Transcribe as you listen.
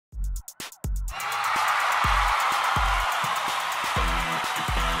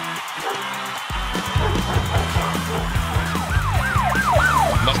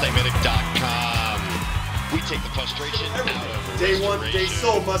MustangMedic.com. We take the frustration out of Day one, day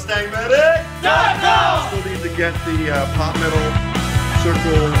sold, MustangMedic.com. Still need to get the pot metal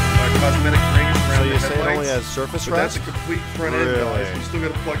circle cosmetic rings around so the you say it headlights. only has surface But that's rest? a complete front end, Really? guys. We still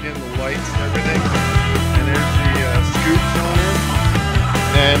got to plug in the lights and everything. And there's the scoops on her.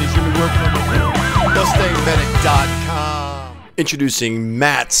 And he's going to be working on the MustangMedic.com. Introducing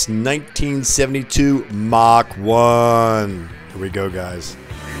Matt's 1972 Mach 1. Here we go, guys.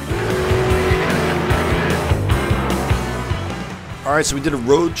 All right, so we did a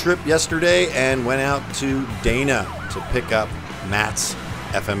road trip yesterday and went out to Dana to pick up Matt's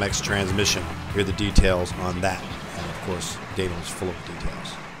FMX transmission. Here are the details on that. And of course, Dana was full of details.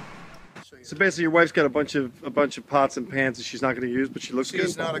 So basically, your wife's got a bunch of pots and pans that she's not going to use, but she looks good.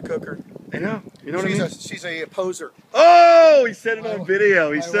 She's not a cooker. I know. You know what I mean? She's a poser. Oh, he said it on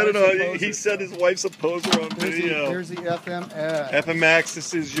video. He my said it wife's a on. poser. He said his wife's a poser on video. Here's the FMX. FMX.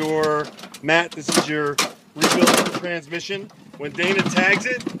 This is your Matt. This is your rebuilt transmission. When Dana tags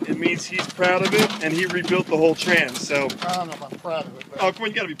it, it means he's proud of it, and he rebuilt the whole trans. So. I don't know if I'm proud of it. But Oh, come on,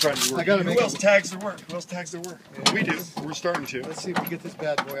 you gotta be proud of your work. I gotta make Who else it- tags their work? Who else tags their work? Yeah. We do. We're starting to. let's see if we get this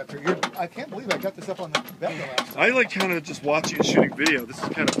bad boy up here. I can't believe I got this up on the bed last time. I like kind of just watching and shooting video. This is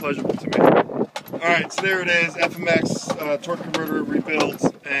kind of pleasurable to me. All right, so there it is. FMX torque converter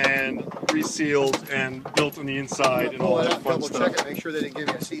rebuilt and resealed and built on the inside and all Pull it that out, fun double stuff. check it, make sure they didn't give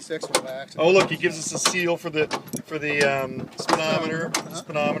me a C6 when I accident. Oh, look, he gives us a seal for the speedometer.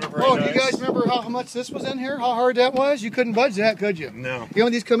 Speedometer, very Oh, nice. do you guys remember how much this was in here? How hard that was? You couldn't budge that, could you? No. You know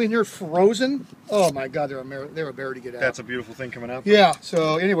when these come in here frozen? Oh my God, they're a bear to get out. That's a beautiful thing coming out. Yeah,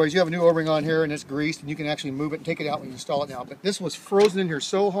 so anyways, you have a new O-ring on here and it's greased and you can actually move it and take it out when you install it now. But this was frozen in here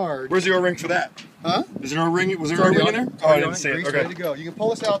so hard. Where's the O-ring for that? Huh? Is there an O-ring? Was there It's an already O-ring in on there? Oh, I It's didn't see it. greased, Okay. ready to go. You can pull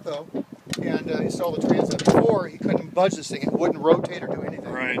this out though and install the trans. Before, you couldn't budge this thing. It wouldn't rotate or do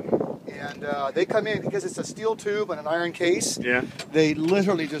anything. Right. And they come in because it's a steel tube and an iron case. Yeah. They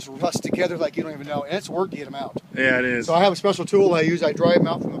literally just rust together like you don't even know. And it's work to get them out. Yeah, it is. So I have a special tool I use. I drive them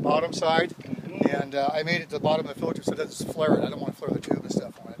out from the bottom side. And I made it to the bottom of the filter so it doesn't flare it. I don't want to flare the tube and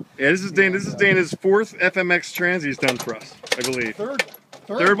stuff on it. Yeah, this is Dana. This is Dana's fourth FMX trans he's done for us, I believe. Third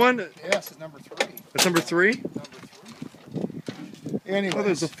one? one? Yes, it's number 3. That's number 3? Number 3. Anyway. Oh,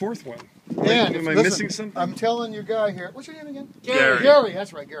 there's a fourth one. And Am I listen, missing something? I'm telling your guy here. What's your name again? Gary. Gary,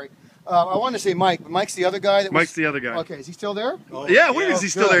 that's right, Gary. I wanted to say Mike, but Mike's the other guy. Mike's the other guy. Okay, is he still there? Yeah, when is he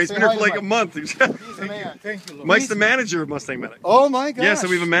still good. there? He's Say been here hi for to like a Mike. month. He's the man. Thank you, Lord. Mike's the manager of MustangMedic. Oh my gosh. Yeah, so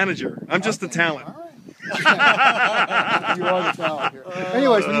we have a manager. I'm just the talent. All right. You are the talent here.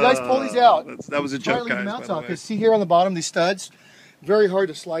 Anyways, when you guys pull these out, That was a try to joke, leave the guys. mounts by the out way. because see here on the bottom these studs, very hard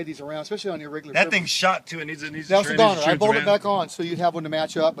to slide these around, especially on your regular. That turbo. thing's shot too. It needs a That's the donor. I bolted it back on so you'd have one to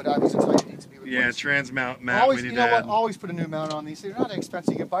match up, but obviously it needs to be replaced. Yeah, trans mount, Matt. Always, we need you know to what? add. Always put a new mount on these. They're not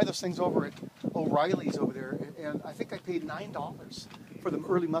expensive. You can buy those things over at O'Reilly's over there, and I think I paid $9 for the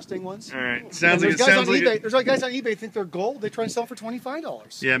early Mustang ones. All right. And Sounds like there's it guys sounds on like eBay. it- There's like guys on eBay think they're gold. They try and sell them for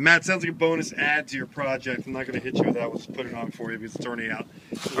 $25. Yeah, Matt, sounds like a bonus add to your project. I'm not going to hit you with that. We'll just put it on for you because it's already out.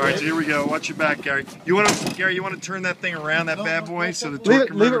 All right, so here we go. Watch your back, Gary. Gary, you want to turn that thing around, that bad boy, so the torque Leave it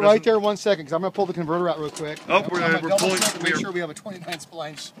converter right doesn't- there 1 second, because I'm going to pull the converter out real quick. Oh, I'm we're gonna double pulling- check and make we are- sure we have a 29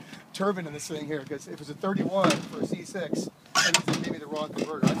 spline turbine in this thing here, because if it's a 31 for a C6, I think they gave me the wrong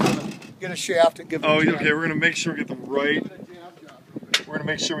converter. I'm going to get a shaft and give it Oh, a jab. okay. We're going to make sure we get the right. Give it a jab job. We're going to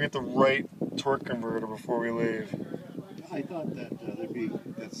make sure we get the right torque converter before we leave. I thought that there'd be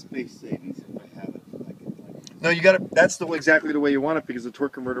that space savings if I have it. No, you got it. That's exactly the way you want it because the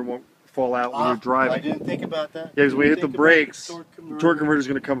torque converter won't fall out when you're I driving. didn't think about that. Yeah, because when you hit the Think about brakes, torque the torque converter is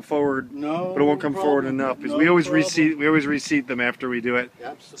going to come forward, No, but it won't come forward enough because we always reseat them after we do it.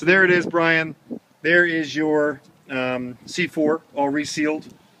 Absolutely. So there it is, Brian. There is your C4 all resealed.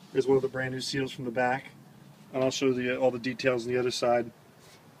 There's one of the brand new seals from the back, and I'll show you all the details on the other side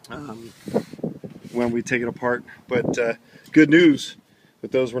when we take it apart. But good news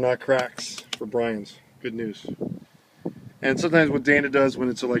that those were not cracks for Brian's. Good news. And sometimes what Dana does when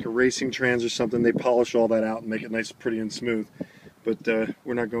it's like a racing trans or something, they polish all that out and make it nice, pretty, and smooth. But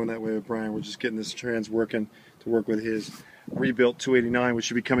we're not going that way with Brian. We're just getting this trans working to work with his rebuilt 289, which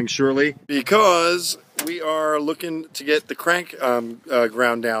should be coming shortly. Because we are looking to get the crank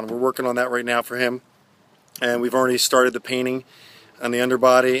ground down. We're working on that right now for him. And we've already started the painting on the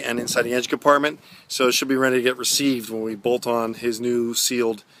underbody and inside the engine compartment. So it should be ready to get received when we bolt on his new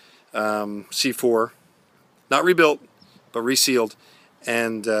sealed C4. Not rebuilt, but resealed,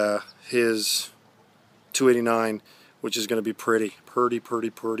 and his 289, which is going to be pretty.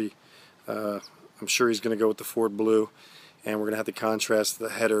 I'm sure he's going to go with the Ford Blue, and we're going to have to contrast the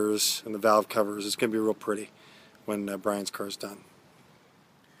headers and the valve covers. It's going to be real pretty when Brian's car's done.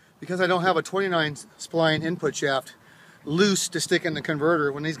 because I don't have a 29 spline input shaft loose to stick in the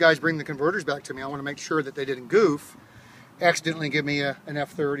converter, when these guys bring the converters back to me, I want to make sure that they didn't goof, accidentally give me an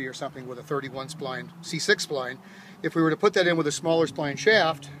F30 or something with a 31 spline, C6 spline. If we were to put that in with a smaller spline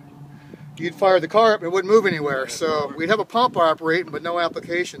shaft, you'd fire the car up and it wouldn't move anywhere. So we'd have a pump operating but no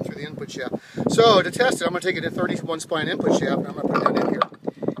application through the input shaft. So to test it, I'm going to take it a 31 spline input shaft and I'm going to put that in here.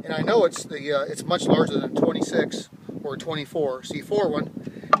 And I know it's much larger than a 26 or a 24 C4 one.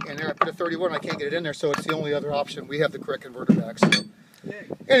 And there I put a 31, I can't get it in there, so it's the only other option. We have the correct converter back. So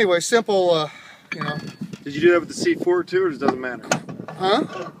anyway, simple, you know. Did you do that with the C4 too, or it doesn't matter?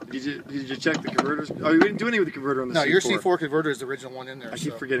 Huh? Did you check the converters? Oh, you didn't do anything with the converter on the C4? No, your C4 converter is the original one in there. I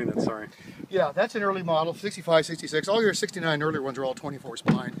keep forgetting that, sorry. Yeah, that's an early model, 65, 66. All your 69 earlier ones are all 24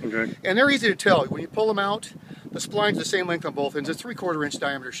 spline. Okay. And they're easy to tell. When you pull them out, the spline's the same length on both ends. It's 3/4 inch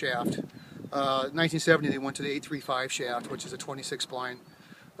diameter shaft. 1970 they went to the 835 shaft, which is a 26 spline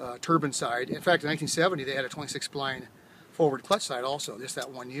turbine side. In fact, in 1970 they had a 26 spline forward clutch side also, just that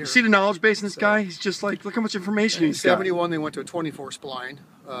 1 year. You see the knowledge base in this guy? He's just like, look how much information he's got. In 71 they went to a 24 spline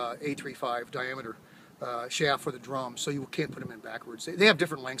 835 diameter shaft for the drum, so you can't put them in backwards. They have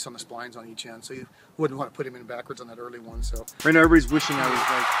different lengths on the splines on each end, so you wouldn't want to put them in backwards on that early one. So right now everybody's wishing I was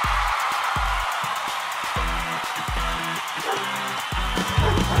like...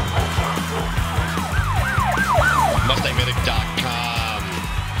 MustangMedic.com.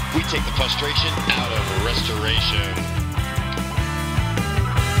 We take the frustration out of restoration.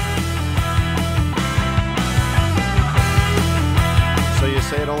 So you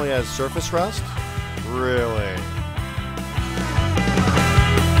say it only has surface rust? Really?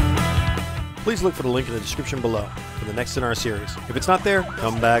 Please look for the link in the description below for the next in our series. If it's not there,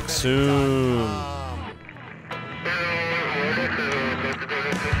 come back soon.